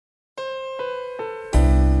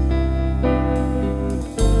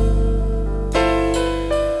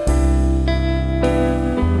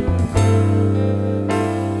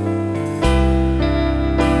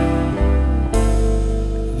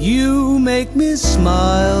make me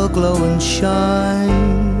smile, glow and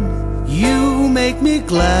shine. You make me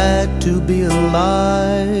glad to be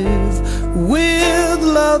alive. With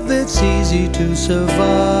love it's easy to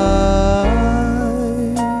survive.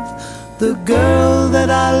 The girl that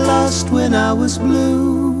I lost when I was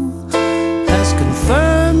blue has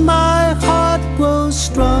confirmed my heart grows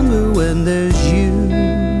stronger when there's you.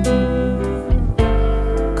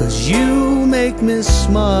 'Cause you make me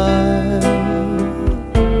smile.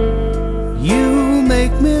 You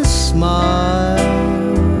make me smile.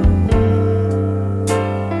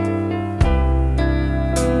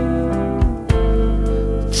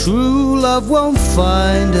 True love won't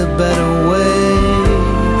find a better way.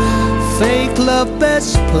 Fake love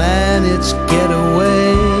best plan its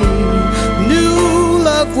getaway. New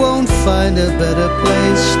love won't find a better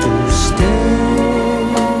place to stay.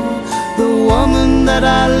 The woman that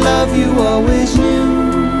I love you always knew.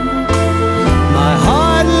 My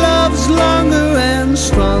heart loves longer and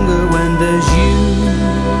stronger when there's you.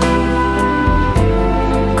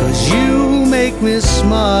 'Cause you make me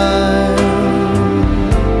smile.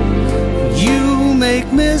 You make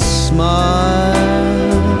me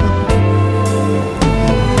smile.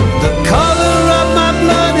 The color of my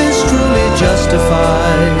blood is truly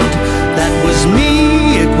justified. That was me,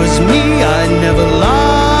 it was me, I never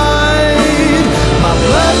lied. My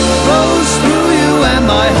blood flows through you and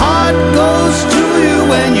my heart goes to you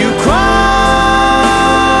when you cried.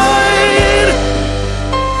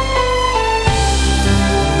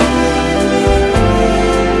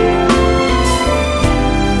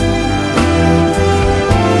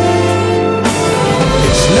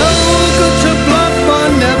 It's no good to bluff or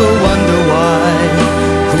never wonder why.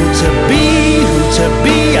 Who to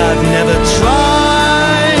be, I've never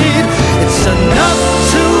tried. It's enough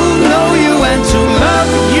to know you and to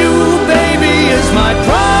love you, baby, is my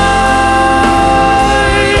pride.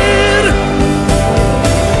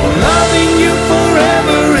 Loving you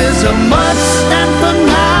forever is a must, and from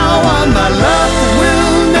now on my love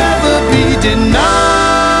will never be denied.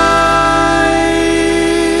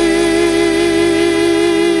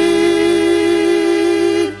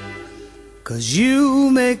 'Cause you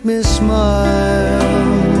make me smile.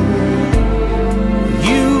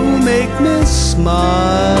 You make me smile.